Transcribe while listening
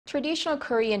Traditional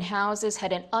Korean houses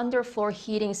had an underfloor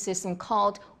heating system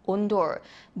called Ondol.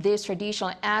 This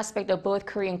traditional aspect of both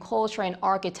Korean culture and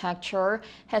architecture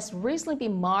has recently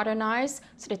been modernized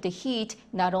so that the heat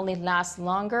not only lasts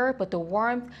longer, but the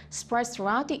warmth spreads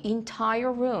throughout the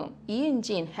entire room.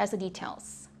 Eun-jin has the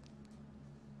details.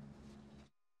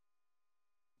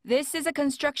 This is a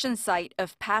construction site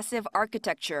of passive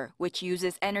architecture, which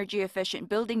uses energy-efficient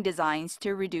building designs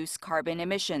to reduce carbon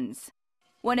emissions.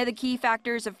 One of the key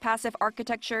factors of passive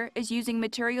architecture is using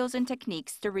materials and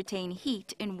techniques to retain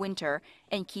heat in winter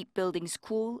and keep buildings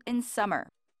cool in summer.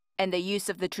 And the use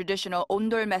of the traditional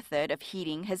Ondol method of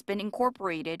heating has been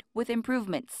incorporated with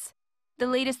improvements. The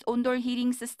latest Ondol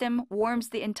heating system warms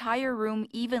the entire room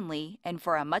evenly and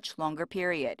for a much longer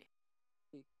period.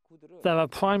 There are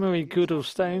primary gudeul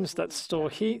stones that store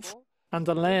heat and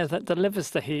a layer that delivers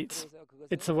the heat.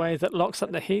 It's a way that locks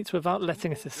up the heat without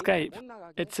letting it escape.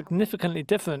 It's significantly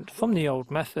different from the old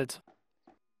method.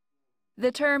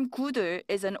 The term gudeul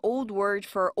is an old word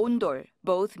for ondol,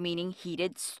 both meaning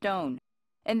heated stone.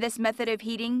 And this method of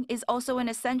heating is also an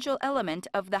essential element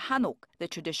of the Hanok, the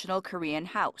traditional Korean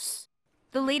house.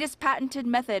 The latest patented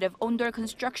method of ondol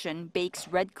construction bakes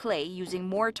red clay using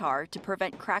mortar to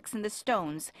prevent cracks in the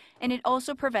stones, and it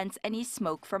also prevents any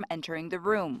smoke from entering the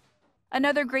room.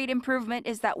 Another great improvement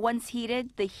is that once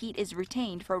heated, the heat is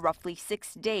retained for roughly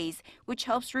 6 days, which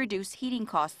helps reduce heating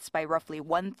costs by roughly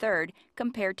 1/3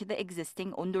 compared to the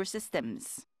existing ondol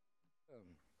systems.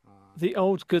 The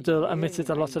old gudeul emitted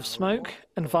a lot of smoke,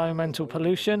 environmental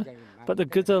pollution, but the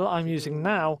gudeul I'm using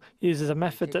now uses a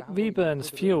method that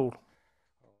reburns fuel.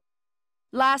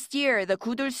 Last year, the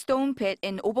gudeul stone pit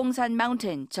in Obongsan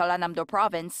Mountain, Jeollanam-do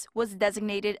Province, was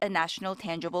designated a National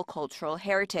Tangible Cultural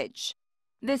Heritage.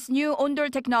 This new ondol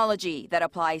technology that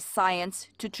applies science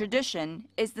to tradition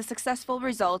is the successful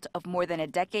result of more than a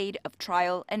decade of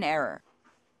trial and error.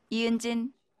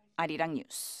 Eun-jin,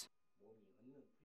 아리랑뉴스.